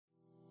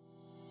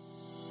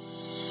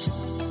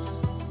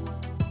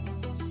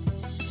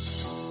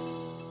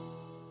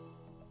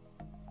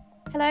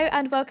Hello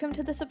and welcome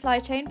to the Supply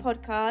Chain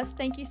Podcast.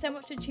 Thank you so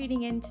much for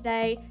tuning in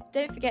today.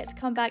 Don't forget to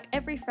come back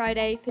every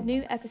Friday for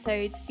new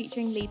episodes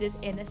featuring leaders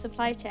in the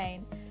supply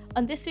chain.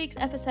 On this week's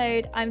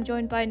episode, I'm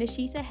joined by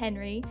Nishita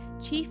Henry,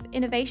 Chief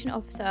Innovation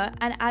Officer,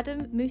 and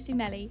Adam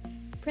MussoMeli,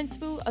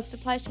 Principal of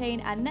Supply Chain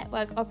and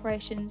Network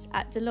Operations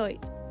at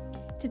Deloitte.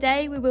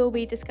 Today, we will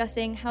be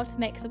discussing how to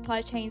make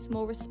supply chains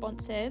more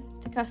responsive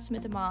to customer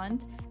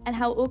demand and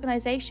how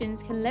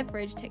organizations can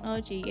leverage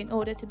technology in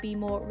order to be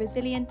more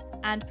resilient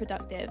and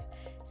productive.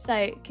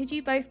 So, could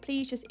you both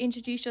please just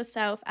introduce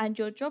yourself and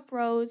your job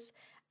roles,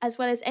 as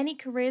well as any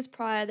careers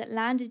prior that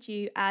landed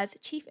you as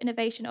Chief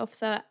Innovation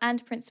Officer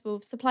and Principal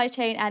of Supply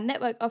Chain and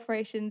Network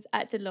Operations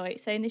at Deloitte?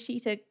 So,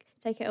 Nishita,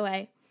 take it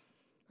away.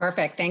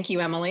 Perfect. Thank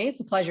you, Emily. It's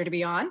a pleasure to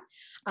be on.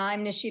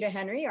 I'm Nishita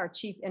Henry, our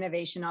Chief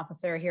Innovation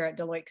Officer here at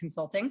Deloitte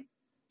Consulting.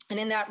 And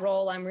in that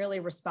role, I'm really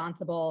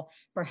responsible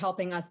for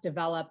helping us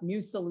develop new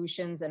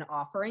solutions and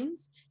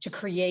offerings to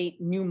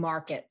create new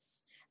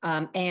markets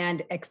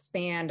and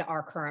expand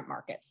our current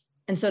markets.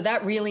 And so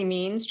that really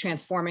means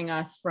transforming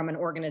us from an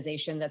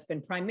organization that's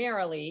been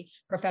primarily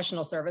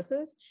professional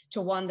services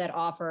to one that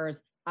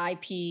offers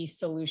IP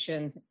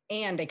solutions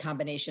and a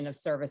combination of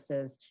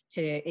services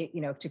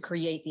to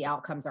create the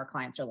outcomes our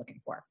clients are looking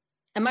for.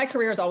 And my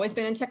career has always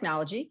been in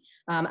technology.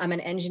 I'm an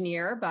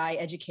engineer by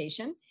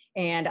education,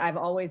 and I've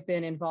always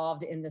been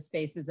involved in the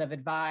spaces of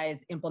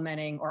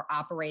implementing, or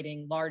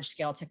operating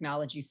large-scale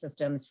technology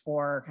systems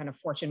for kind of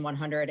Fortune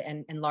 100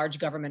 and large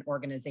government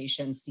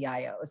organizations,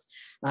 CIOs,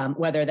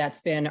 whether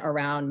that's been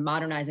around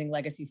modernizing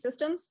legacy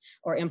systems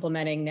or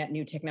implementing net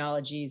new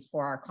technologies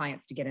for our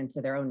clients to get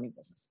into their own new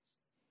businesses.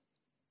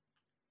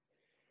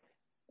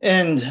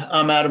 And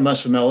I'm Adam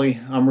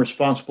MussoMeli. I'm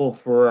responsible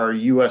for our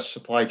U.S.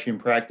 supply chain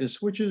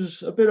practice, which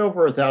is a bit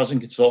over 1,000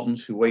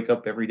 consultants who wake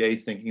up every day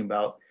thinking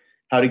about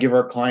how to give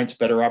our clients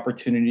better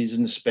opportunities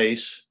in the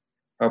space.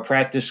 Our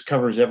practice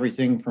covers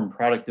everything from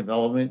product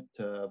development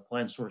to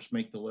plan, source,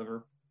 make,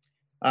 deliver.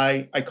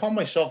 I call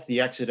myself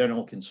the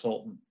accidental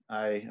consultant.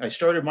 I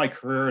started my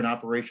career in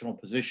operational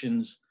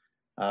positions,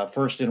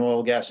 first in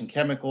oil, gas, and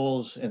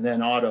chemicals, and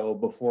then auto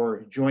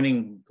before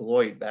joining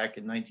Deloitte back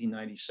in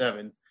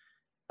 1997.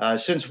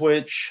 Since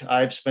which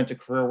I've spent a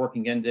career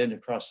working end-to-end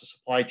across the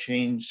supply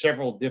chain,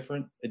 several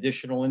different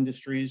additional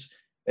industries,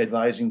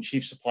 advising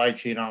chief supply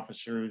chain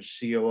officers,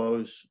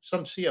 COOs,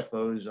 some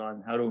CFOs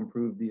on how to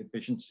improve the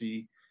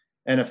efficiency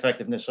and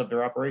effectiveness of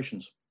their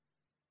operations.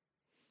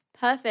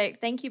 Perfect.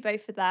 Thank you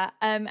both for that.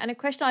 And a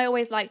question I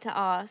always like to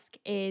ask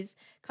is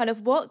kind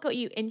of what got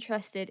you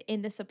interested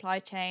in the supply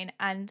chain,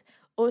 and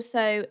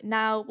also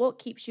now what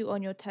keeps you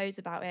on your toes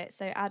about it?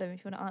 So Adam,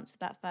 if you want to answer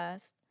that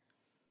first.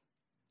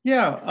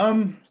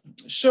 Yeah.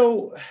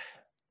 So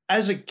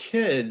as a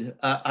kid,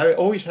 I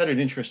always had an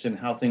interest in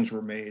how things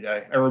were made.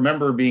 I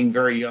remember being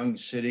very young,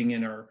 sitting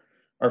in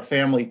our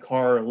family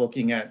car,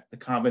 looking at the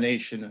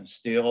combination of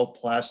steel,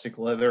 plastic,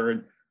 leather,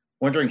 and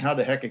wondering how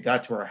the heck it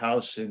got to our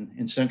house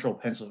in central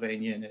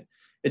Pennsylvania. And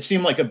it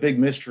seemed like a big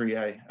mystery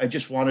I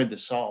just wanted to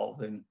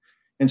solve. And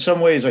in some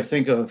ways, I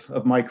think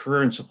of my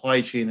career in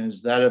supply chain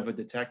as that of a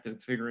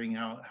detective figuring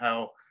out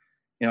how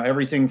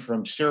everything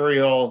from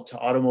cereal to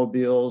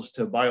automobiles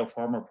to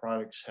biopharma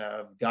products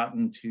have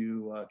gotten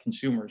to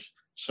consumers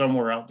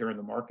somewhere out there in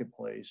the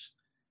marketplace.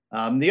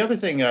 The other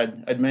thing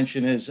I'd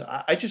mention is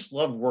I just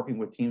love working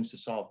with teams to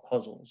solve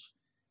puzzles.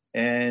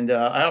 And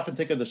I often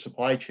think of the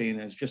supply chain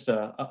as just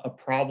a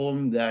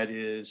problem that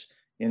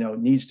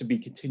needs to be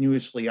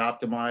continuously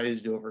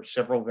optimized over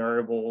several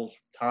variables: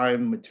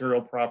 time,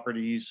 material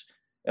properties,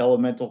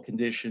 elemental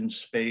conditions,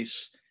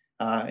 space.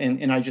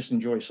 And I just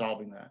enjoy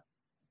solving that.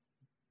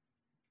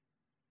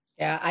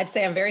 Yeah, I'd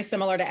say I'm very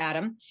similar to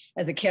Adam.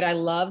 As a kid, I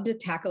loved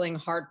tackling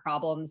hard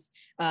problems.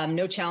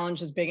 No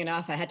challenge was big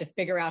enough. I had to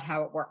figure out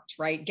how it worked,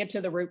 right? Get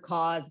to the root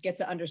cause, get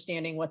to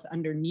understanding what's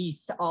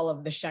underneath all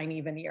of the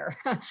shiny veneer.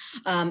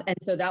 And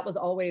so that was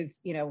always,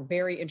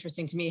 very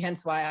interesting to me,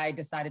 hence why I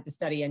decided to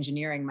study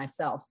engineering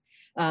myself.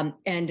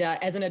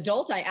 As an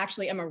adult, I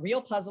actually am a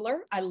real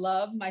puzzler. I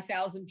love my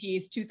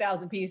 1,000-piece,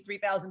 2,000-piece,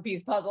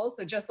 3,000-piece puzzles.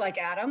 So just like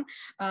Adam,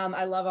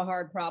 I love a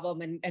hard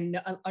problem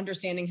and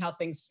understanding how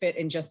things fit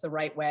in just the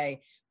right way.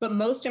 But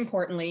most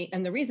importantly,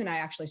 and the reason I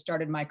actually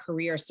started my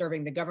career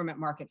serving the government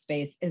market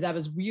space, is I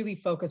was really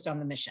focused on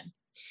the mission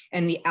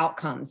and the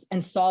outcomes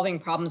and solving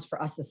problems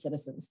for us as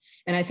citizens.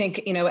 And I think,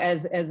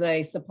 as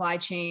a supply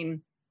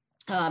chain,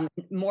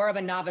 more of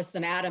a novice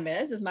than Adam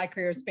is, as my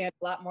career spanned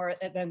a lot more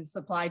than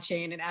supply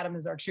chain, and Adam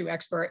is our true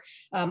expert.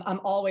 I'm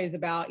always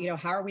about,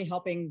 how are we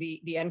helping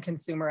the end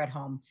consumer at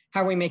home?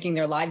 How are we making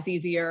their lives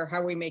easier?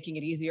 How are we making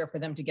it easier for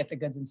them to get the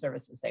goods and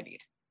services they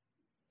need?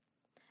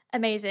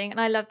 Amazing. And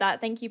I love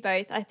that. Thank you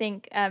both. I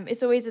think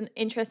it's always an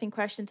interesting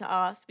question to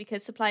ask,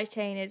 because supply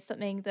chain is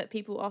something that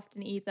people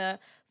often either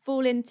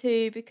fall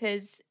into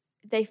because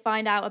they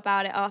find out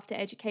about it after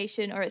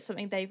education, or it's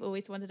something they've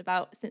always wondered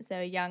about since they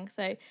were young.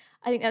 So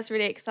I think that's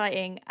really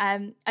exciting.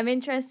 I'm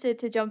interested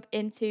to jump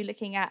into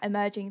looking at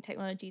emerging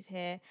technologies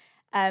here.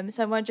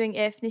 So I'm wondering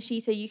if,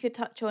 Nishita, you could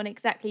touch on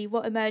exactly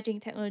what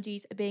emerging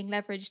technologies are being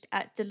leveraged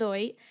at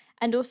Deloitte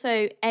and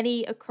also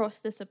any across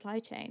the supply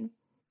chain?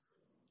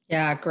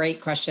 Yeah,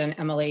 great question,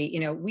 Emily.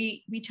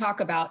 We talk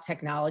about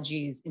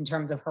technologies in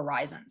terms of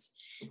horizons,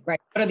 right?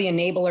 What are the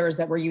enablers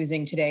that we're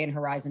using today in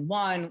Horizon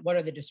 1? What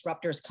are the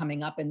disruptors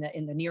coming up in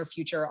the near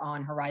future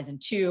on Horizon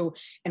 2?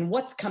 And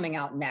what's coming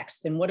out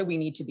next? And what do we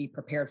need to be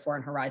prepared for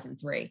in Horizon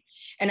 3?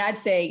 And I'd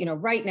say,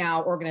 right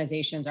now,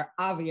 organizations are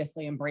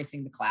obviously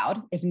embracing the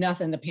cloud. If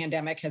nothing, the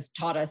pandemic has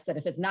taught us that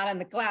if it's not in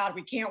the cloud,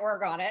 we can't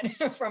work on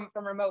it from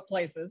remote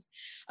places.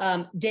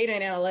 Data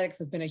and analytics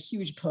has been a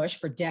huge push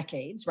for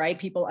decades, right?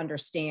 People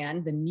understand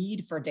the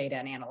need for data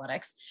and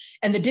analytics.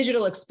 And the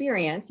digital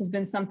experience has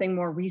been something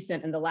more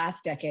recent in the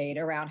last decade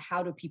around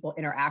how do people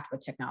interact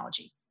with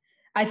technology.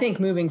 I think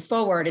moving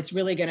forward, it's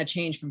really going to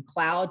change from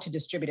cloud to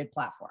distributed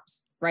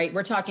platforms, right?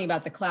 We're talking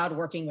about the cloud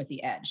working with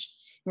the edge.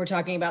 We're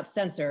talking about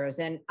sensors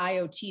and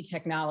IoT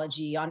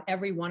technology on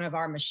every one of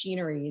our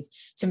machineries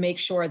to make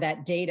sure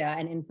that data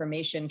and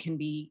information can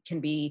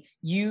be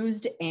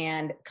used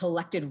and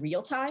collected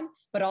real time,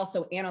 but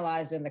also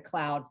analyzed in the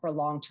cloud for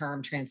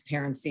long-term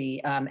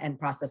transparency and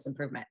process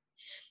improvement.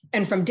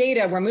 And from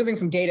data, we're moving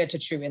from data to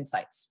true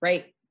insights,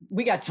 right?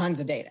 We got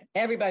tons of data.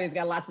 Everybody's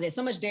got lots of data,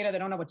 so much data, they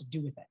don't know what to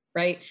do with it,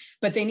 right?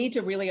 But they need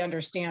to really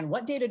understand,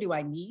 what data do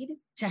I need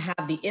to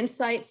have the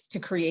insights to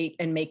create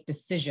and make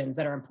decisions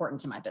that are important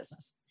to my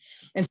business?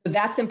 And so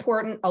that's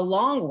important,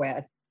 along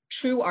with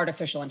true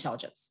artificial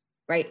intelligence,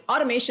 right?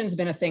 Automation's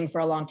been a thing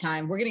for a long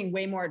time. We're getting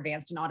way more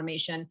advanced in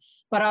automation,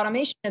 but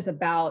automation is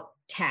about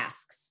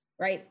tasks,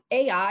 right?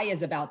 AI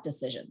is about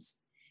decisions.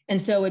 And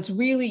so it's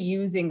really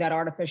using that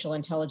artificial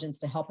intelligence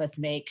to help us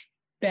make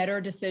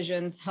better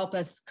decisions, help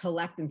us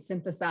collect and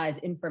synthesize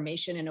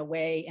information in a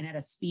way and at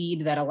a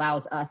speed that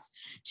allows us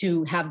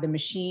to have the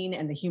machine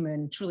and the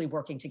human truly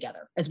working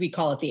together, as we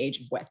call it, the age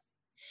of with.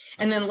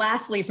 And then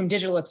lastly, from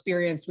digital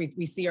experience,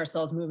 we see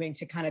ourselves moving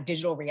to kind of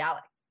digital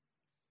reality,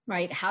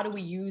 right? How do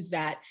we use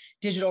that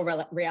digital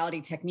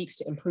reality techniques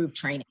to improve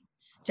training,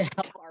 to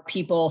help our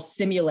people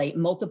simulate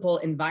multiple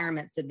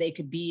environments that they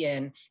could be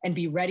in and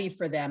be ready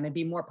for them and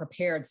be more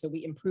prepared, so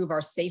we improve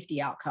our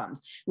safety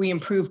outcomes, we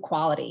improve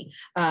quality.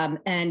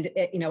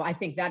 I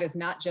think that is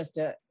not just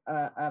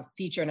a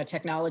feature and a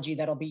technology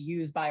that'll be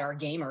used by our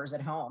gamers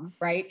at home,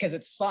 right? Because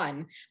it's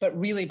fun, but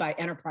really by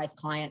enterprise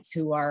clients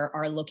who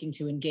are looking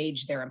to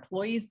engage their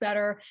employees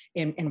better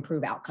and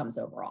improve outcomes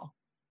overall.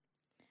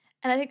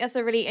 And I think that's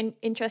a really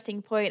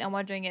interesting point. I'm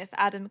wondering if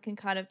Adam can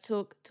kind of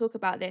talk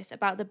about this,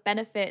 about the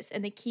benefits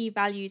and the key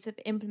values of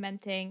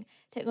implementing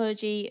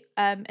technology,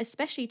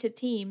 especially to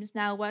teams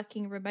now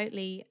working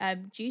remotely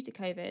due to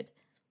COVID.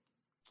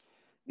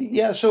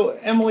 Yeah, so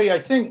Emily, I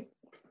think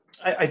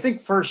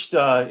first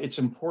it's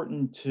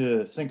important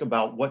to think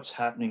about what's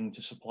happening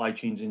to supply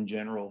chains in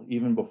general,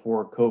 even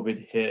before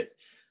COVID hit.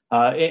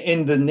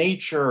 And the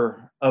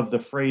nature of the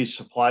phrase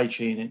supply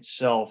chain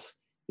itself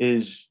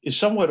is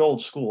somewhat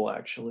old school,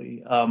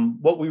 actually.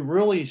 What we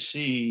really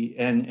see,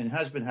 and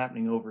has been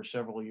happening over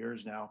several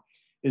years now,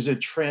 is a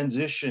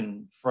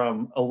transition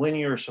from a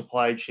linear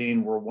supply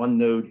chain where one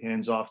node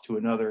hands off to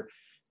another,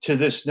 to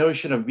this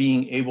notion of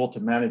being able to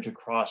manage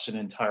across an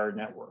entire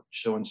network.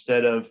 So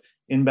instead of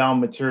inbound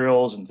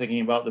materials and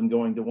thinking about them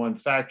going to one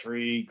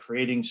factory,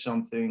 creating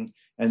something,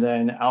 and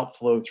then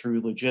outflow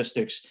through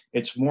logistics,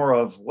 it's more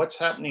of what's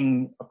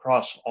happening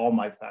across all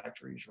my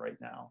factories right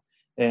now.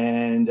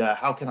 And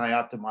how can I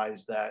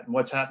optimize that? And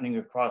what's happening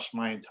across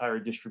my entire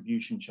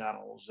distribution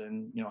channels?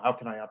 And how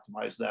can I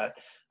optimize that?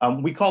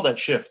 We call that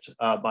shift,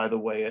 by the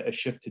way, a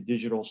shift to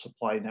digital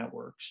supply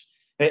networks.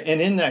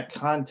 And in that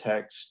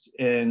context,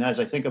 and as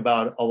I think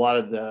about a lot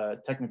of the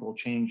technical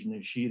change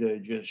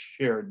Nishita just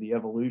shared, the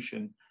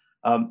evolution,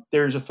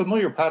 there's a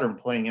familiar pattern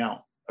playing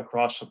out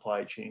across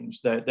supply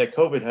chains that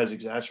COVID has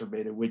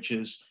exacerbated, which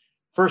is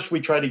first we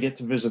try to get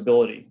to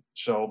visibility.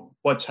 So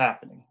what's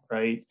happening,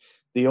 right?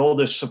 The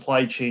oldest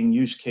supply chain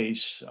use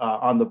case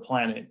on the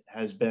planet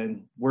has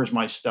been, where's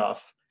my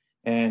stuff?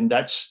 And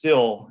that's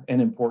still an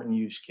important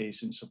use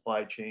case in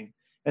supply chain.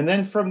 And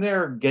then from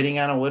there, getting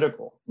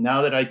analytical.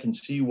 Now that I can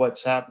see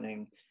what's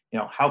happening,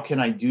 how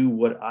can I do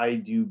what I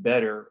do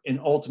better, and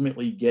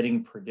ultimately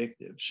getting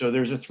predictive. So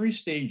there's a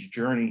 3-stage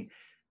journey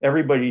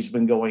everybody's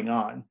been going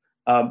on.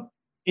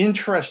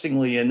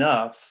 Interestingly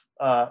enough,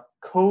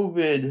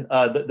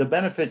 COVID, the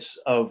benefits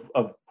of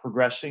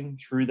progressing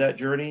through that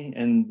journey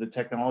and the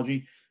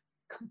technology,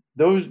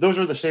 those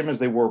are the same as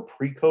they were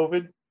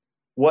pre-COVID.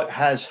 What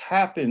has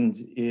happened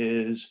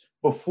is,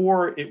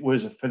 before it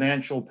was a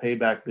financial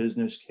payback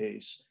business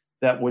case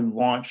that would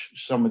launch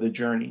some of the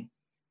journey.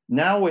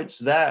 Now it's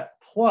that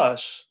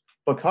plus,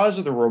 because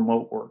of the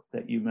remote work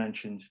that you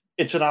mentioned,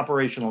 it's an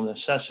operational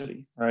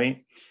necessity,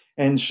 right?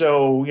 And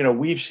so,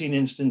 we've seen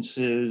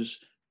instances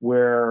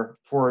where,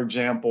 for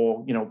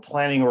example,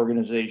 planning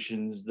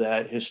organizations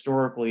that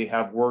historically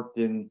have worked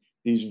in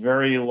these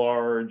very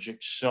large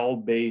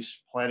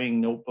Excel-based planning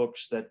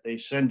notebooks that they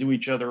send to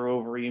each other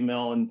over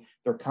email, and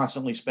they're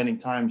constantly spending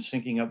time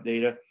syncing up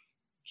data,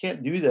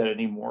 can't do that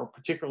anymore,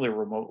 particularly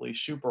remotely,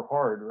 super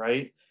hard,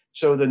 right?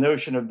 So the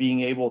notion of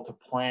being able to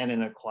plan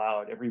in a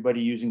cloud,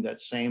 everybody using that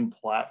same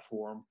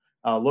platform,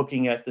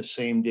 looking at the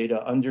same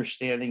data,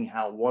 understanding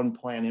how one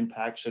plan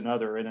impacts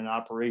another in an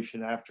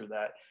operation after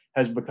that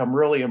has become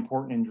really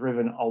important and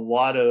driven a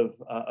lot of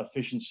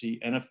efficiency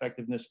and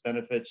effectiveness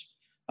benefits.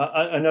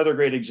 Another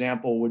great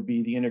example would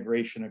be the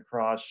integration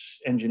across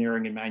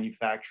engineering and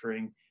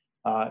manufacturing.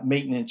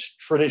 Maintenance,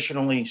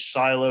 traditionally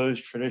silos,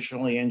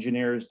 traditionally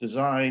engineers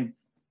design,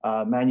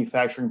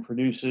 manufacturing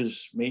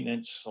produces,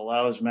 maintenance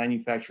allows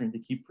manufacturing to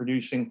keep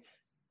producing,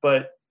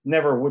 but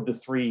never would the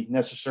three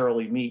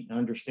necessarily meet and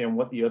understand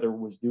what the other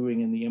was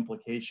doing and the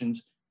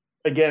implications.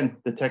 Again,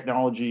 the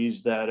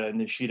technologies that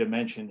Nishita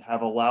mentioned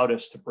have allowed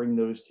us to bring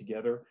those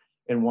together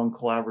in one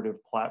collaborative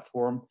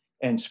platform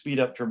and speed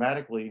up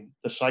dramatically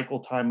the cycle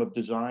time of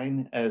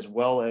design, as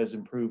well as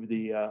improve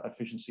the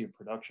efficiency of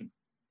production.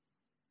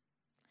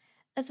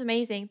 That's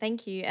amazing.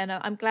 Thank you. And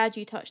I'm glad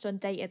you touched on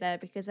data there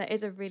because that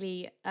is a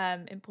really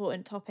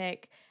important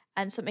topic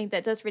and something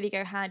that does really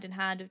go hand in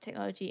hand with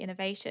technology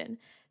innovation.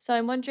 So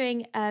I'm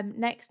wondering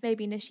next,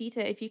 maybe Nishita,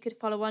 if you could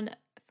follow on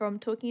from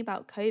talking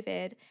about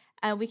COVID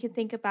and we can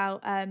think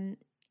about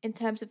in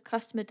terms of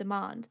customer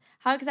demand,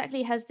 how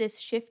exactly has this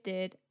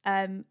shifted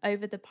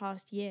over the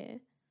past year?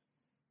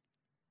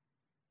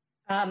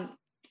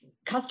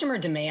 Customer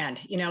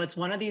demand, it's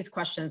one of these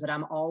questions that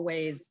I'm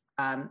always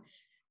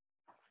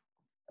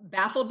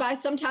baffled by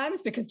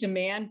sometimes because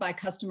demand by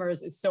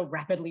customers is so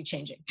rapidly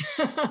changing.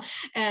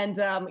 And,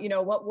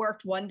 what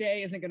worked one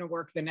day isn't going to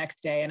work the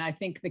next day. And I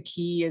think the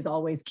key is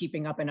always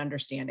keeping up and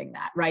understanding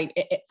that, right?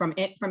 From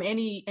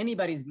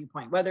anybody's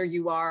viewpoint, whether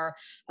you are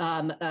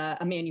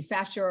a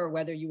manufacturer, or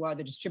whether you are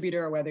the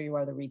distributor, or whether you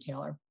are the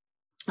retailer.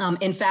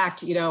 In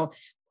fact,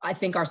 I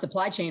think our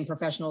supply chain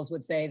professionals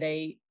would say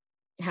they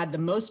had the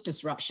most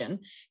disruption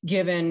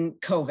given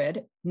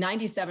COVID.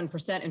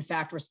 97%, in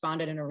fact,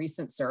 responded in a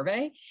recent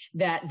survey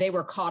that they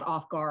were caught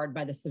off guard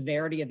by the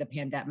severity of the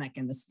pandemic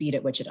and the speed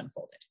at which it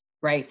unfolded,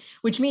 right?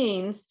 Which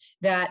means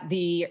that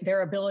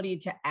their ability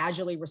to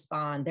agilely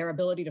respond, their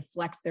ability to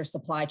flex their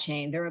supply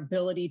chain, their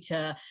ability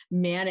to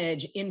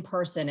manage in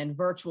person and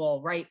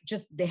virtual, right?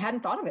 Just they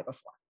hadn't thought of it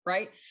before.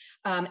 Right.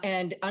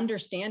 And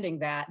understanding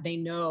that they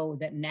know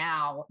that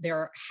now they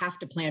have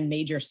to plan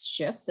major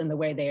shifts in the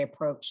way they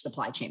approach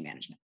supply chain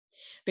management.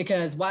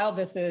 Because while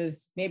this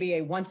is maybe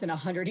a once in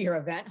 100-year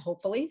event,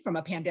 hopefully from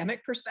a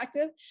pandemic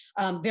perspective,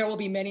 there will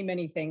be many,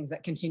 many things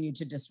that continue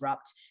to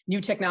disrupt.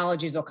 New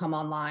technologies will come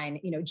online,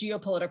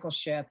 geopolitical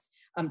shifts,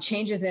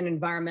 changes in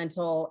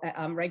environmental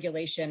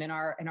regulation and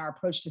our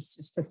approach to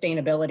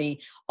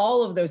sustainability.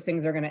 All of those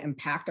things are going to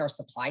impact our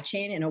supply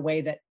chain in a way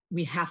that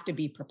we have to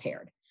be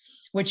prepared.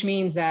 Which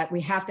means that we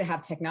have to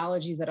have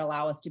technologies that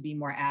allow us to be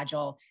more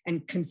agile,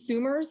 and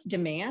consumers'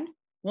 demand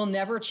will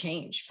never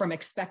change from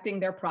expecting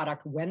their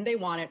product when they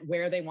want it,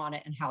 where they want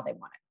it, and how they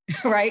want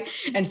it, right?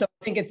 And so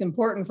I think it's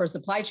important for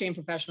supply chain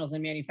professionals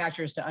and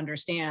manufacturers to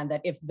understand that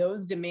if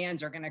those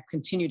demands are going to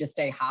continue to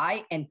stay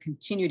high and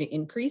continue to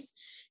increase,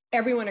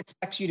 everyone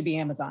expects you to be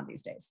Amazon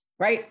these days,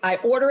 right? I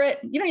order it.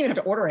 You don't even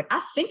have to order it.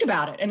 I think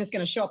about it and it's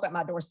going to show up at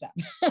my doorstep.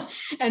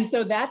 And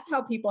so that's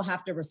how people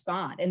have to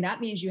respond. And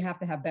that means you have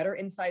to have better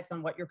insights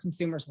on what your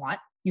consumers want.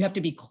 You have to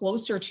be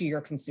closer to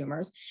your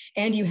consumers,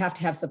 and you have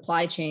to have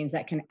supply chains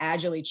that can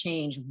agilely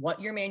change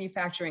what you're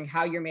manufacturing,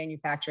 how you're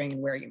manufacturing,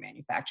 and where you're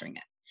manufacturing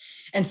it.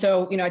 And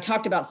so, I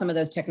talked about some of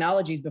those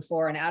technologies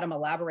before, and Adam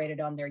elaborated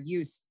on their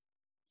use.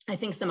 I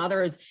think some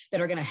others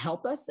that are going to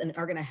help us and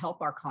are going to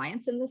help our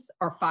clients in this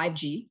are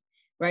 5G,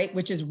 right?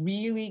 Which is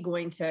really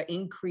going to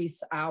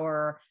increase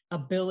our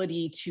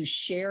ability to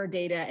share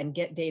data and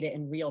get data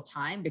in real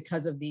time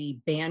because of the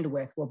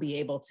bandwidth we'll be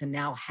able to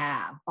now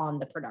have on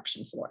the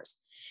production floors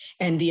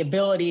and the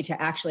ability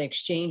to actually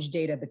exchange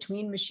data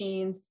between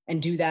machines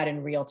and do that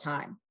in real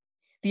time.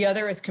 The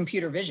other is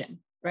computer vision.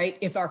 Right?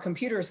 If our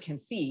computers can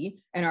see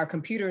and our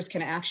computers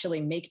can actually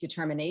make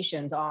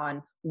determinations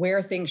on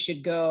where things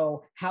should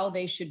go, how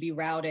they should be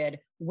routed,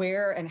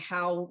 where and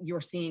how you're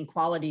seeing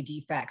quality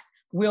defects,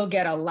 we'll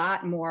get a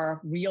lot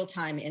more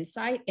real-time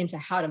insight into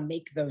how to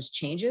make those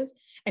changes.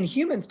 And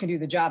humans can do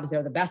the jobs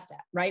they're the best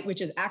at, right? Which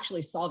is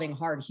actually solving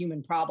hard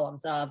human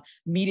problems of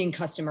meeting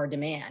customer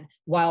demand,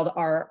 while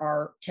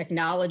our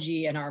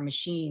technology and our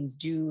machines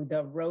do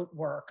the rote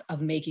work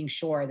of making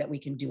sure that we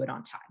can do it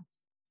on time.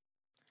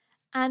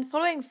 And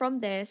following from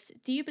this,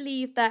 do you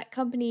believe that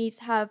companies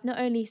have not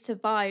only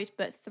survived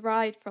but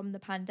thrived from the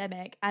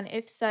pandemic? And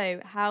if so,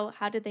 how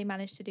did they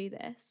manage to do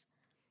this?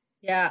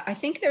 Yeah, I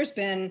think there's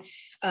been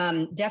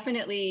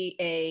definitely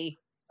a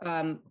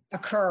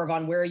curve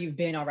on where you've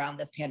been around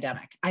this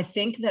pandemic. I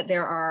think that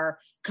there are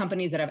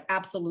companies that have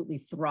absolutely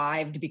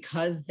thrived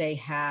because they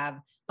have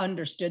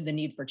understood the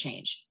need for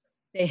change.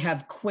 They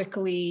have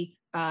quickly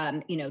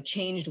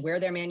changed where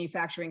they're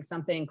manufacturing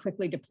something,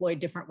 quickly deployed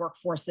different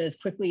workforces,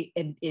 quickly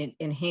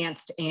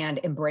enhanced and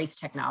embraced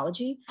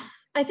technology.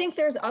 I think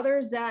there's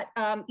others that,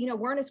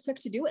 weren't as quick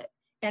to do it.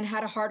 and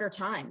had a harder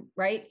time,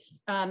 right?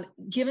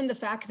 Given the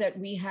fact that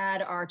we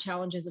had our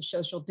challenges of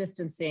social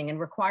distancing and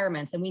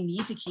requirements, and we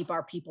need to keep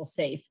our people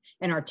safe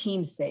and our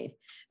teams safe,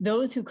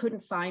 those who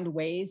couldn't find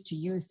ways to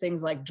use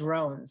things like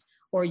drones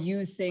or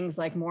use things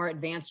like more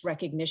advanced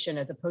recognition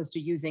as opposed to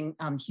using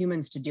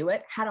humans to do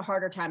it, had a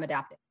harder time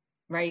adapting,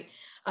 right?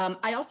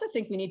 I also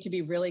think we need to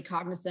be really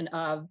cognizant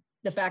of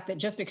the fact that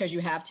just because you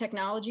have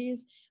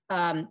technologies,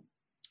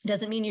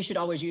 doesn't mean you should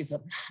always use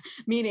them.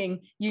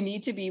 Meaning you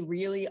need to be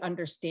really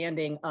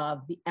understanding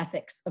of the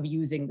ethics of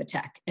using the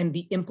tech and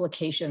the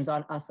implications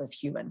on us as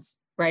humans,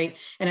 right?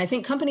 And I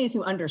think companies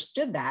who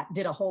understood that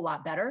did a whole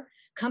lot better.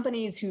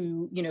 Companies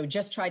who,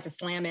 just tried to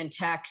slam in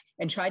tech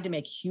and tried to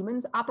make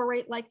humans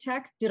operate like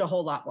tech did a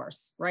whole lot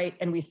worse, right?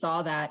 And we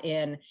saw that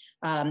in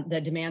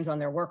the demands on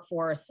their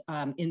workforce,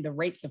 in the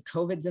rates of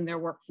COVIDs in their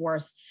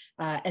workforce.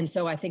 And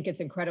so I think it's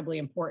incredibly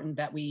important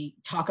that we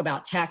talk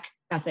about tech,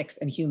 ethics,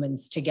 and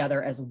humans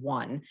together as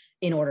one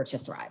in order to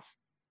thrive.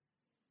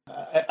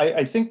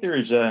 I think there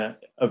is a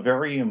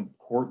very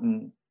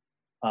important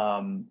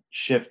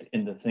shift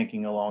in the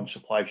thinking along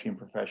supply chain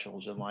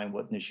professionals in line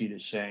with what Nishita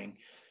is saying.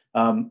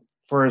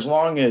 For as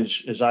long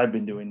as I've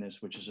been doing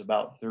this, which is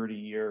about 30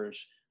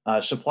 years,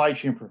 supply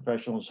chain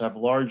professionals have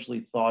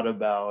largely thought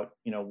about,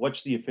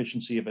 what's the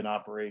efficiency of an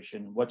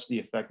operation, what's the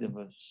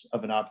effectiveness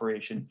of an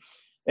operation.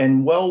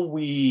 And while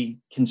we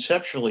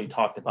conceptually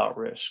talked about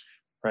risk,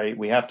 right?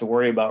 We have to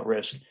worry about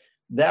risk.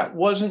 That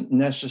wasn't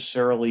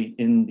necessarily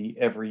in the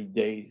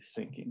everyday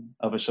thinking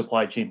of a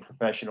supply chain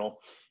professional.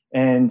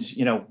 And,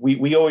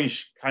 we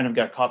always kind of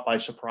got caught by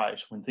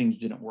surprise when things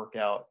didn't work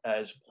out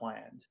as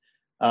planned.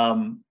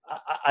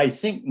 I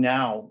think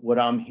now what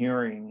I'm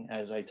hearing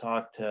as I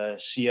talk to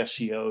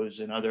CSCOs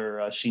and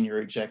other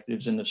senior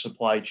executives in the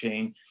supply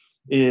chain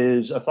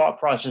is a thought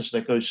process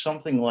that goes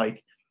something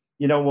like,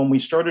 when we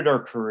started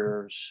our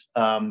careers,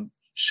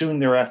 soon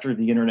thereafter,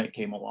 the internet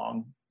came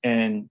along.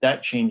 And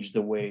that changed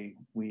the way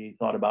we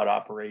thought about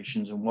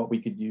operations and what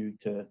we could do,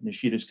 to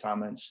Nishita's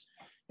comments.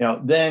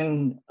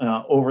 Then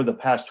over the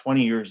past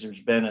 20 years,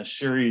 there's been a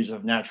series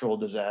of natural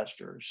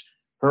disasters,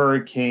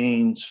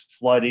 hurricanes,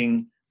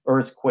 flooding,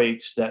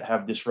 earthquakes that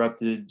have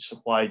disrupted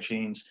supply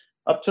chains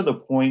up to the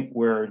point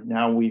where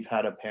now we've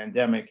had a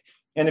pandemic.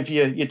 And if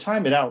you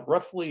time it out,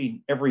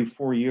 roughly every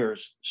 4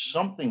 years,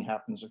 something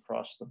happens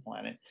across the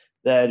planet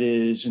that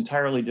is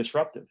entirely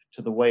disruptive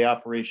to the way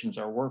operations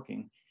are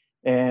working.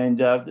 And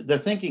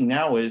the thinking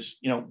now is,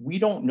 we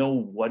don't know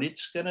what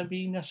it's going to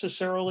be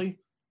necessarily,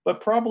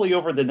 but probably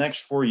over the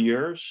next 4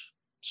 years,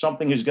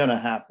 something is going to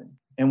happen.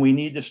 And we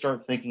need to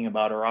start thinking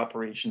about our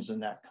operations in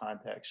that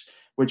context,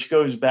 which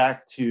goes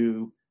back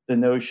to the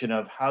notion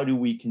of how do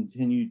we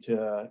continue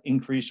to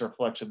increase our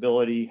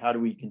flexibility? How do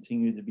we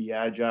continue to be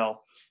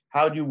agile?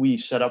 How do we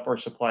set up our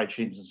supply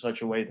chains in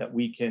such a way that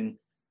we can,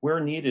 where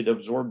needed,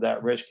 absorb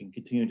that risk and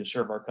continue to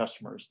serve our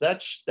customers?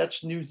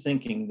 That's new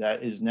thinking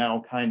that is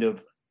now kind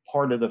of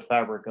part of the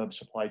fabric of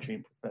supply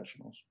chain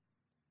professionals.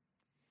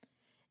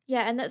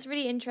 Yeah, and that's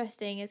really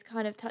interesting, is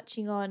kind of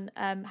touching on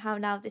how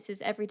now this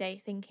is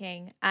everyday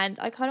thinking. And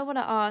I kind of want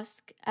to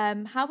ask,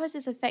 how has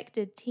this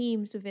affected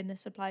teams within the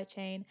supply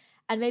chain?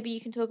 And maybe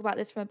you can talk about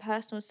this from a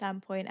personal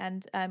standpoint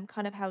and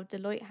kind of how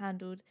Deloitte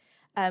handled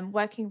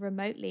working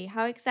remotely.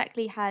 How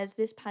exactly has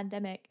this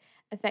pandemic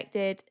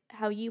affected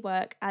how you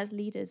work as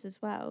leaders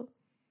as well?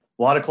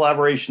 A lot of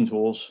collaboration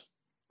tools,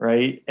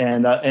 right?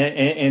 And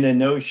a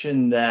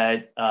notion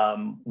that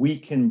we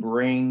can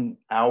bring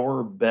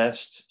our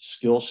best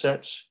skill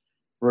sets,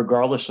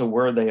 regardless of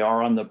where they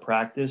are on the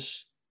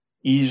practice,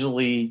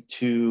 easily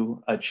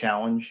to a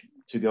challenge,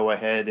 to go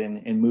ahead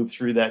and move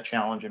through that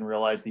challenge and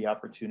realize the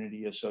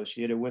opportunity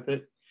associated with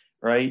it,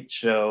 right?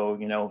 So,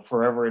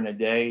 forever and a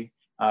day,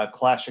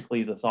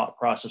 classically, the thought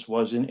process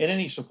was in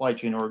any supply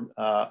chain or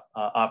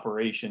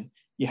operation,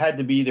 you had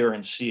to be there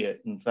and see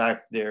it. In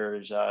fact,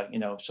 there's,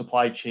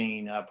 supply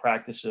chain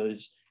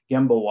practices,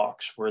 Gemba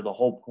walks, where the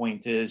whole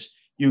point is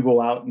you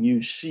go out and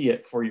you see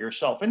it for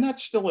yourself. And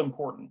that's still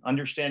important.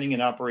 Understanding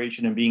an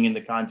operation and being in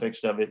the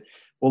context of it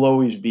will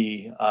always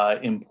be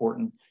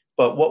important.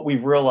 But what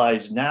we've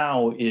realized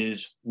now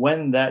is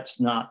when that's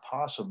not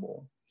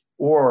possible,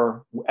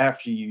 or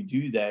after you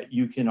do that,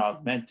 you can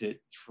augment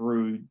it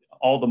through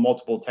all the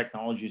multiple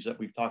technologies that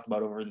we've talked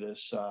about over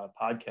this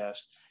podcast,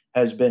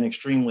 has been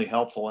extremely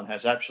helpful and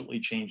has absolutely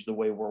changed the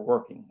way we're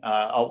working.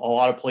 A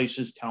lot of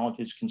places, talent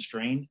is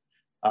constrained,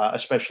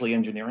 especially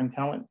engineering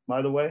talent,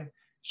 by the way.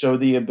 So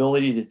the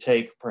ability to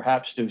take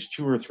perhaps those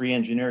 2 or 3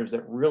 engineers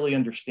that really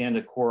understand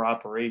a core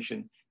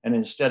operation, and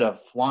instead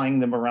of flying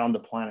them around the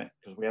planet,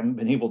 because we haven't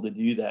been able to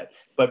do that,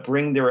 but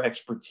bring their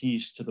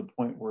expertise to the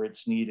point where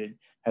it's needed,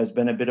 has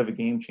been a bit of a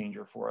game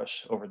changer for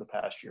us over the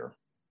past year.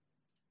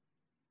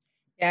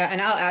 Yeah,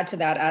 and I'll add to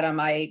that, Adam.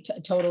 I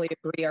totally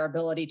agree. Our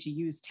ability to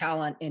use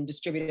talent in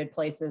distributed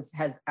places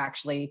has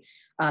actually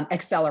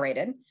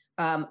accelerated.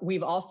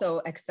 We've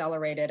also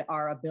accelerated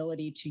our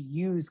ability to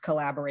use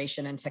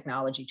collaboration and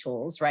technology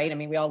tools, right? I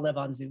mean, we all live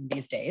on Zoom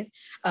these days,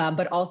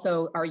 but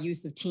also our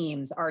use of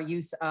Teams, our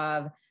use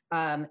of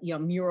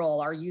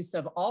Mural, our use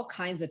of all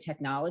kinds of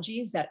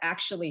technologies that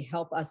actually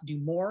help us do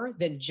more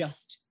than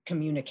just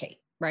communicate,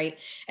 right?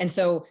 And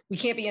so we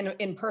can't be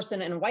in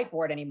person in a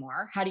whiteboard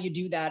anymore. How do you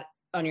do that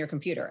on your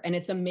computer? And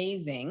it's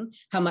amazing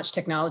how much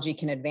technology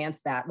can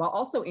advance that while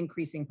also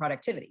increasing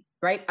productivity,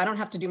 right? I don't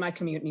have to do my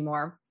commute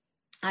anymore.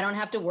 I don't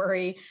have to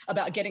worry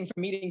about getting from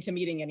meeting to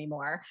meeting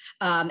anymore.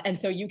 And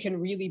so you can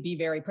really be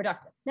very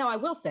productive. Now, I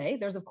will say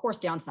there's, of course,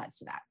 downsides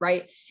to that,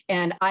 right?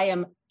 And I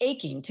am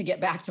aching to get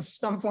back to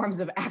some forms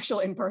of actual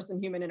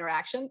in-person human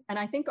interaction. And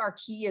I think our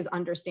key is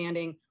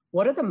understanding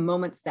what are the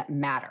moments that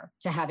matter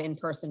to have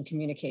in-person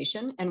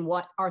communication and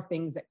what are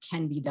things that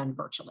can be done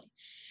virtually.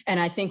 And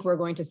I think we're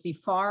going to see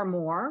far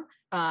more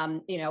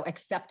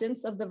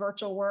acceptance of the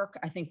virtual work.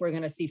 I think we're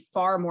going to see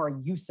far more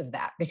use of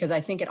that because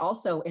I think it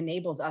also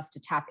enables us to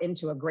tap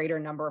into a greater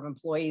number of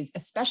employees,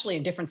 especially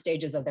in different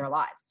stages of their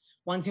lives.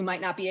 Ones who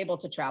might not be able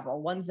to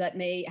travel, ones that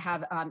may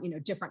have,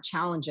 different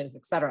challenges,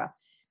 et cetera.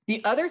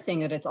 The other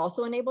thing that it's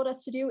also enabled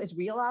us to do is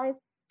realize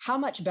how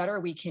much better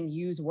we can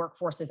use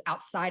workforces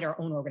outside our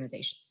own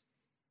organizations.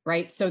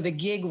 Right? So the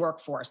gig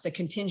workforce, the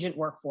contingent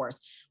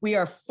workforce, we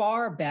are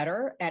far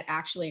better at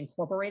actually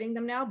incorporating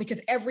them now because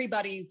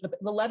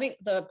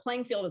the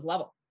playing field is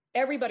level.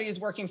 Everybody is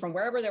working from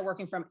wherever they're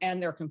working from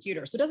and their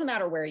computer. So it doesn't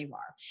matter where you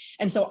are.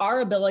 And so our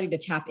ability to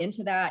tap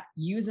into that,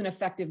 use an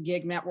effective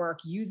gig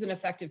network, use an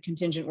effective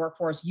contingent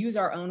workforce, use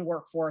our own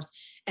workforce,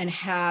 and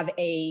have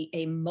a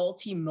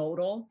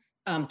multimodal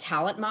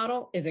talent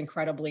model is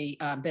incredibly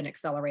been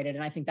accelerated.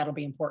 And I think that'll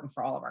be important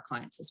for all of our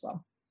clients as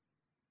well.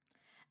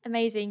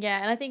 Amazing,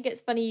 yeah. And I think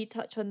it's funny you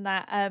touch on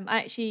that. I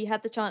actually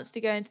had the chance to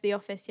go into the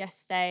office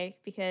yesterday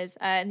because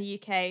in the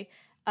UK,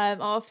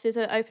 our offices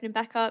are opening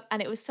back up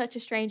and it was such a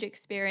strange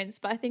experience,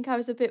 but I think I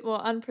was a bit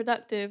more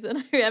unproductive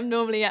than I am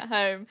normally at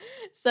home.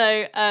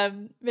 So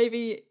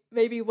maybe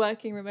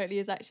working remotely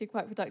is actually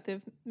quite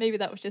productive. Maybe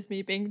that was just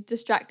me being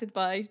distracted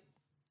by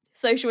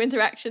social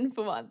interaction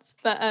for once.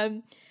 But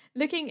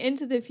looking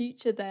into the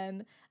future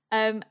then,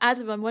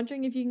 Adam, I'm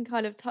wondering if you can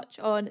kind of touch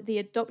on the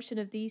adoption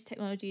of these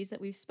technologies that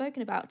we've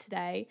spoken about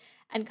today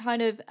and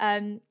kind of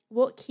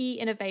what key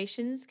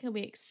innovations can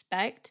we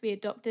expect to be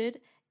adopted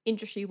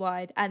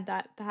industry-wide and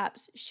that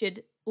perhaps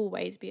should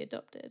always be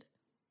adopted?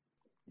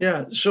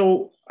 Yeah,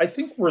 so I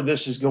think where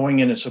this is going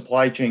in a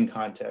supply chain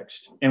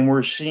context, and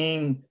we're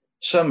seeing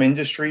some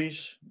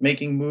industries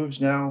making moves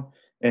now,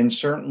 and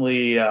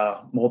certainly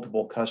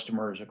multiple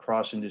customers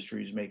across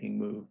industries making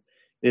move,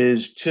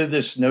 is to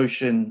this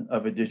notion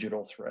of a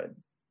digital thread,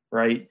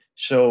 right?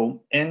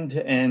 So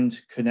end-to-end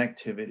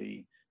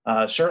connectivity,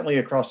 certainly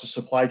across the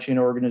supply chain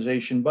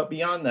organization, but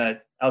beyond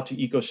that, out to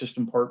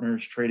ecosystem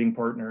partners, trading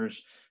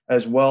partners,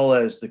 as well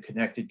as the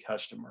connected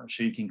customer.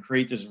 So you can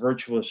create this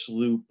virtuous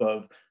loop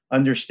of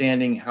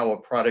understanding how a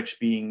product's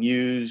being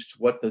used,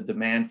 what the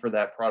demand for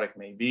that product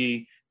may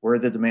be, where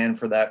the demand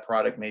for that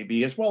product may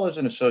be, as well as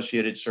an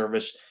associated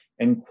service,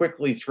 and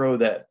quickly flow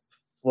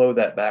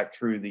that back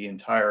through the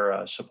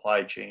entire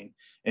supply chain,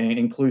 and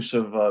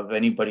inclusive of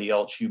anybody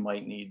else you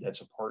might need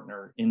that's a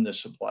partner in the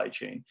supply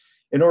chain.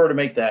 In order to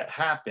make that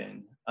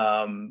happen,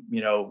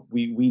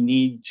 we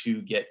need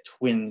to get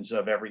twins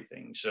of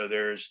everything. So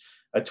there's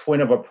a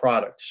twin of a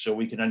product, so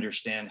we can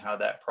understand how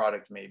that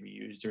product may be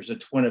used. There's a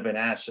twin of an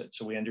asset,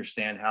 so we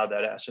understand how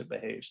that asset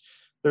behaves.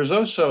 There's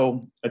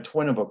also a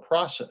twin of a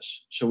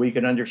process, so we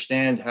can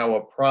understand how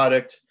a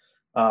product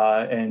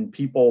and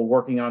people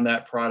working on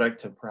that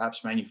product to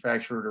perhaps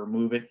manufacture it or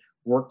move it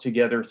work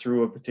together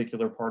through a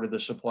particular part of the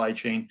supply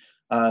chain.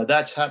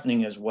 That's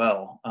happening as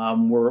well.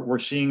 We're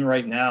seeing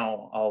right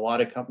now a lot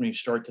of companies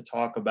start to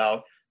talk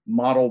about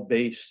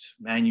model-based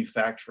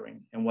manufacturing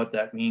and what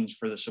that means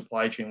for the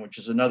supply chain, which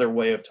is another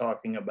way of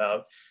talking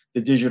about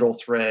the digital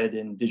thread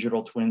and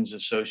digital twins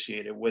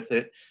associated with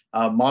it.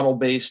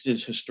 Model-based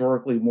is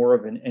historically more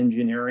of an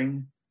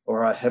engineering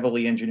or a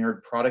heavily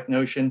engineered product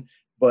notion,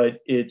 but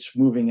it's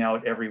moving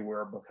out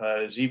everywhere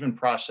because even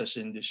process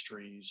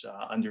industries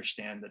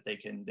understand that they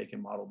can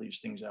model these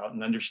things out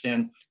and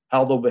understand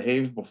how they'll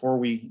behave before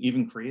we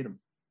even create them.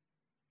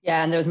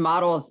 Yeah, and those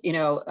models,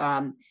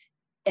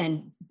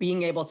 and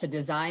being able to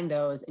design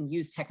those and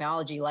use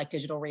technology like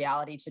digital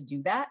reality to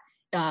do that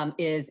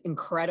is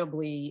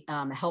incredibly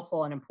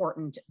helpful and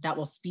important. That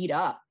will speed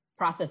up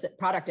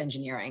product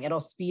engineering. It'll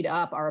speed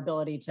up our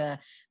ability to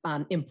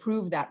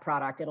improve that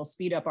product. It'll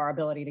speed up our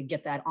ability to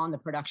get that on the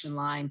production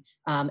line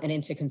and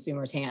into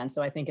consumers' hands.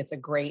 So I think it's a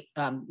great,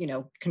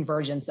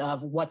 convergence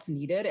of what's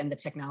needed and the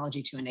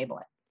technology to enable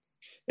it.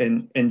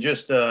 And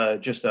just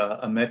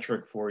a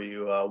metric for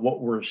you,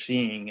 what we're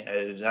seeing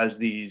is as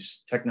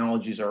these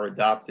technologies are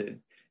adopted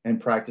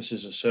and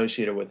practices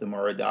associated with them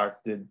are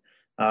adopted,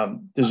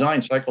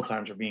 design cycle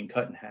times are being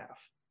cut in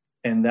half.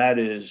 And that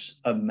is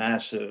a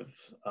massive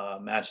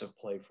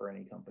play for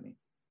any company.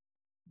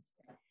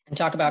 And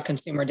talk about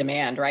consumer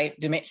demand, right?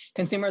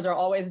 Consumers are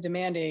always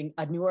demanding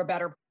a newer,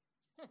 better,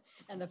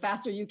 and the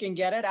faster you can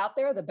get it out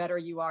there, the better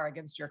you are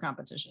against your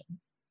competition.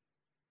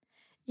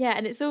 Yeah,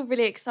 and it's all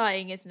really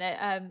exciting, isn't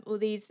it? All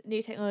these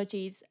new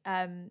technologies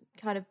kind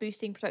of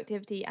boosting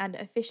productivity and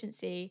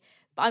efficiency.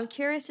 But I'm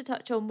curious to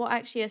touch on what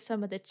actually are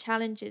some of the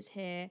challenges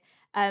here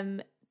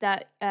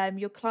that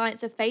your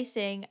clients are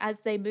facing as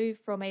they move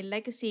from a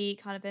legacy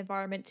kind of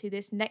environment to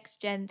this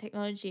next gen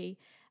technology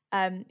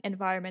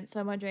environment. So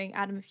I'm wondering,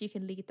 Adam, if you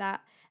can lead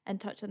that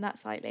and touch on that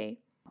slightly.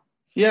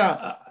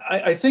 Yeah,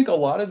 I think a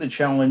lot of the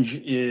challenge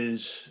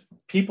is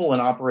people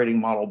and operating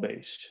model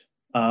based,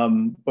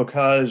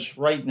 because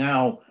right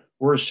now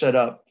we're set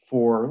up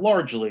for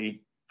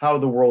largely how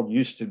the world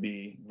used to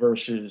be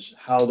versus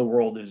how the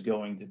world is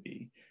going to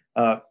be.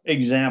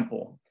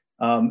 Example,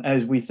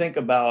 as we think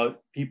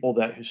about people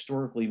that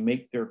historically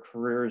make their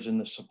careers in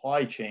the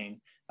supply chain,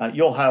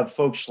 you'll have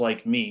folks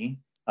like me,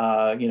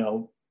 you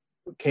know,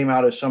 came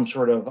out of some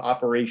sort of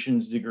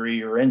operations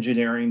degree or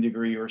engineering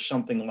degree or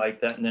something like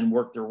that, and then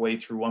worked their way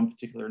through one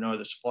particular node of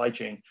the supply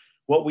chain.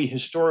 What we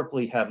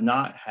historically have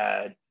not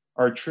had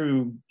are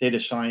true data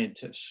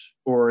scientists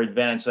or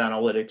advanced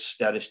analytics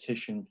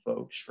statistician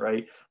folks,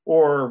 right?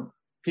 Or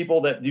people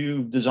that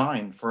do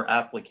design for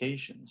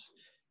applications.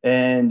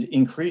 And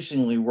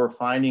increasingly, we're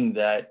finding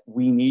that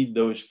we need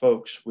those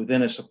folks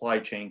within a supply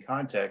chain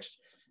context,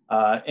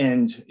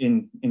 and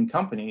in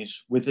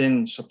companies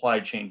within supply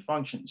chain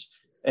functions.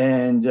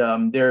 And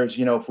there's,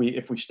 you know,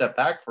 if we step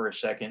back for a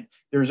second,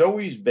 there's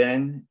always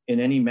been in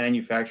any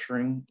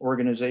manufacturing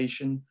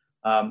organization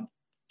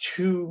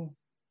two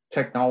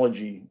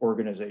technology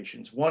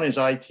organizations. One is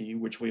IT,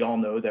 which we all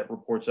know that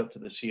reports up to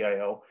the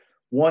CIO.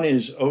 One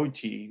is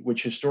OT,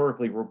 which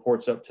historically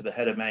reports up to the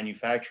head of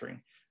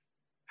manufacturing.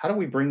 How do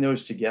we bring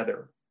those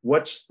together?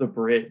 What's the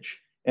bridge?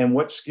 And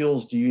what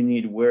skills do you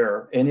need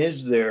where? And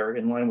is there,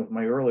 in line with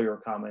my earlier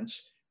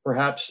comments,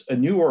 perhaps a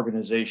new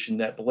organization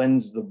that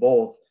blends the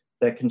both,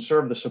 that can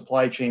serve the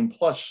supply chain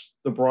plus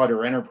the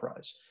broader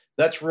enterprise?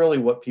 That's really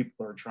what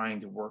people are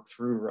trying to work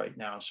through right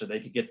now so they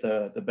could get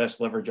the best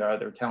leverage out of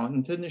their talent.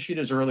 And to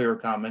Nishita's earlier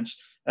comments,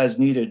 as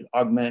needed,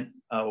 augment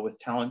with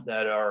talent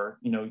that are,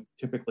 you know,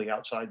 typically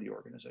outside the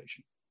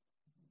organization.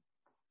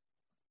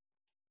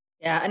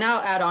 Yeah, and I'll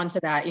add on to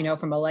that, you know,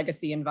 from a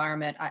legacy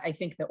environment, I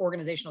think the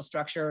organizational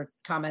structure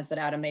comments that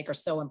Adam make are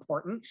so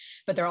important,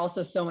 but they're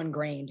also so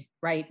ingrained,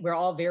 right? We're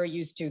all very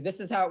used to,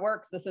 this is how it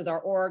works, this is our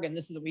org, and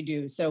this is what we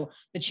do. So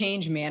the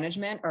change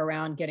management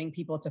around getting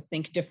people to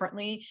think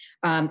differently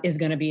is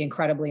going to be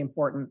incredibly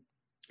important.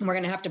 And we're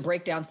going to have to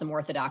break down some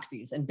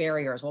orthodoxies and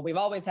barriers. Well, we've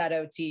always had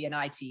OT and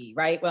IT,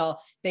 right?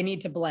 Well, they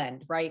need to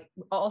blend, right?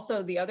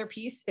 Also, the other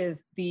piece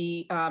is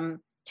the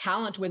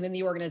talent within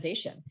the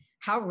organization.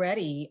 How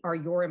ready are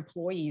your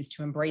employees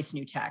to embrace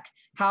new tech?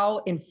 How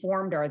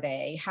informed are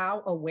they?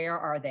 How aware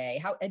are they?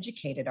 How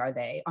educated are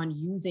they on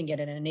using it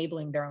and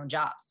enabling their own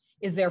jobs?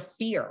 Is there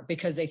fear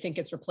because they think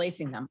it's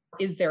replacing them?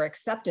 Is there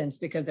acceptance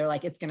because they're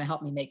like, it's going to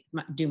help me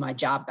do my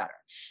job better?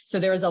 So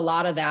there's a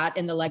lot of that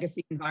in the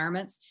legacy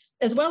environments,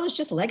 as well as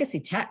just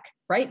legacy tech,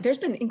 right? There's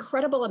been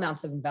incredible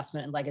amounts of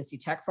investment in legacy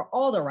tech for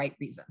all the right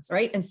reasons,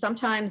 right? And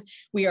sometimes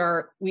we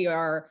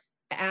are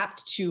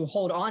apt to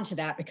hold on to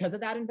that because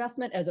of that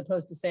investment, as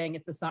opposed to saying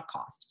it's a sunk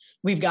cost.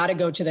 We've got to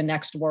go to the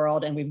next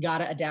world and we've got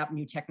to adapt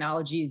new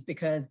technologies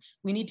because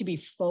we need to be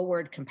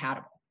forward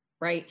compatible,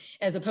 right?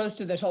 As opposed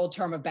to the whole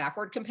term of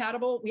backward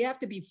compatible, we have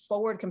to be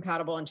forward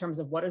compatible in terms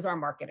of what does our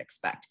market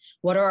expect?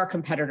 What are our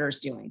competitors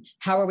doing?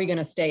 How are we going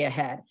to stay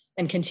ahead?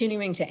 And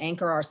continuing to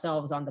anchor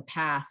ourselves on the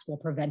past will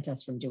prevent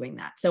us from doing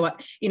that. So,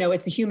 you know,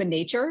 it's a human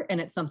nature, and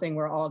it's something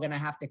we're all going to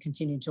have to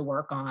continue to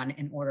work on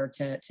in order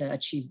to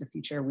achieve the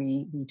future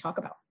we talk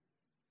about.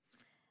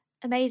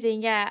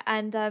 Amazing, yeah.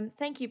 And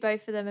thank you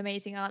both for them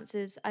amazing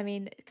answers. I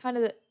mean, kind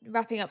of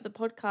wrapping up the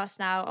podcast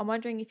now, I'm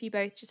wondering if you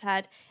both just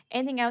had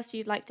anything else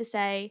you'd like to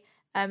say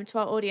to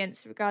our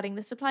audience regarding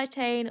the supply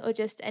chain, or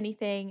just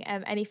anything,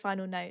 any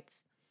final notes?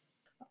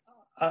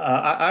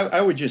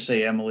 I would just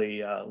say,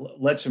 Emily,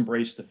 let's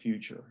embrace the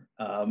future.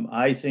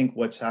 I think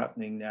what's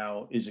happening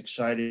now is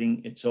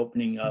exciting. It's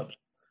opening up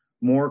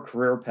more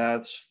career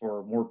paths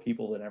for more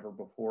people than ever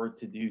before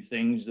to do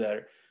things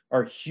that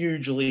are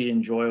hugely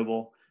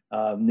enjoyable.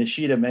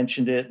 Nishita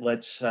mentioned it.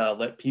 Let's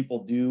let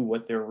people do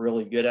what they're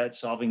really good at,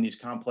 solving these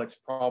complex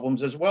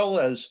problems, as well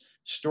as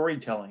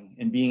storytelling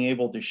and being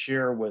able to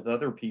share with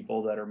other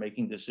people that are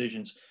making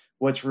decisions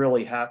what's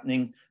really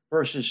happening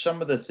versus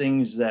some of the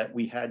things that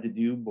we had to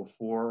do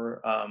before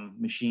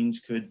machines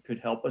could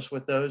help us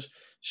with those.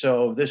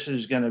 So this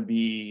is going to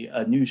be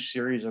a new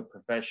series of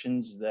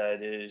professions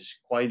that is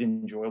quite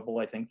enjoyable,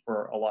 I think,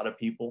 for a lot of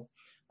people.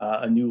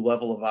 A new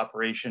level of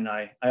operation.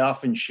 I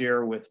often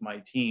share with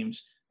my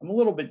teams, I'm a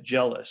little bit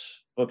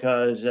jealous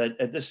because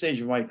at this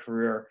stage of my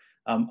career,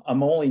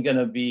 I'm only going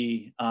to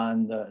be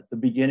on the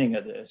beginning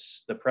of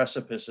this, the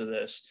precipice of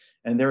this,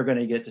 and they're going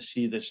to get to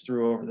see this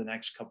through over the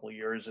next couple of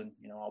years. And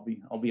you know,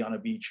 I'll be on a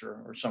beach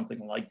or something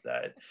like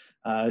that.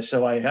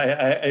 So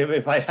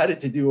if I had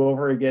it to do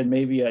over again,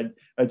 maybe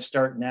I'd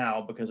start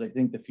now, because I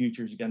think the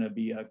future is going to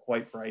be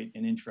quite bright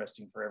and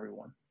interesting for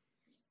everyone.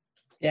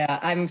 Yeah,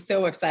 I'm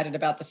so excited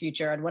about the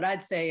future. And what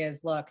I'd say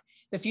is, look,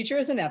 the future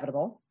is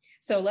inevitable.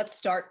 So let's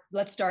start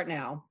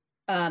now.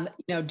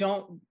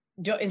 Don't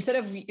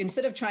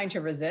instead of trying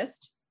to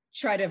resist,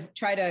 try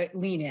to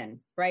lean in,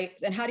 right?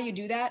 And how do you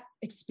do that?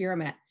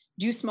 Experiment.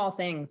 Do small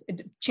things.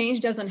 Change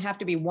doesn't have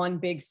to be one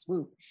big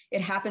swoop.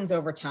 It happens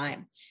over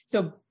time.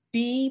 So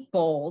be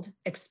bold,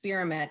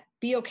 experiment,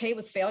 be okay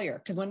with failure.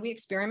 Because when we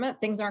experiment,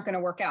 things aren't going to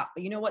work out.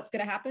 But you know what's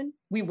going to happen?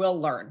 We will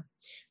learn,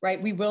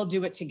 right? We will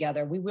do it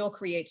together. We will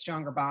create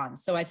stronger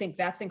bonds. So I think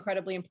that's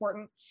incredibly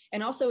important.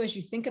 And also, as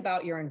you think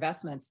about your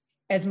investments,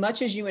 as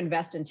much as you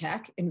invest in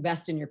tech,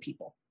 invest in your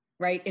people,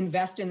 right?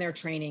 Invest in their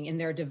training, in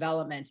their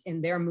development,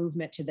 in their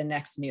movement to the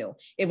next new.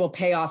 It will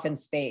pay off in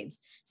spades.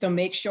 So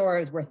make sure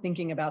as we're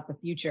thinking about the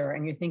future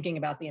and you're thinking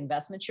about the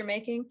investments you're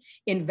making,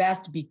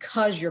 invest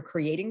because you're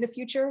creating the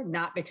future,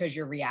 not because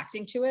you're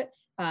reacting to it,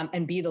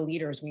 and be the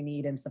leaders we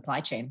need in supply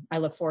chain. I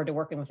look forward to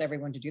working with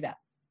everyone to do that.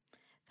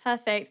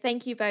 Perfect.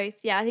 Thank you both.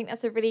 Yeah, I think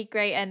that's a really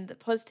great and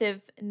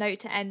positive note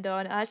to end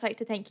on. I'd like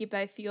to thank you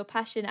both for your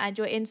passion and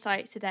your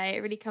insights today. It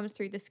really comes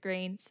through the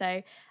screen.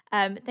 So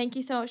thank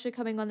you so much for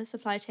coming on the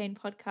Supply Chain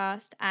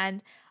podcast.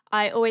 And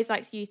I always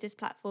like to use this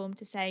platform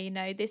to say,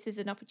 this is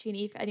an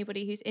opportunity for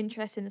anybody who's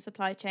interested in the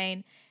supply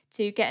chain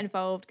to get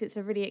involved because it's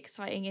a really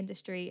exciting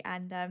industry.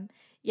 And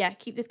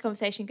keep this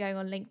conversation going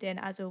on LinkedIn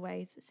as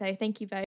always. So thank you both.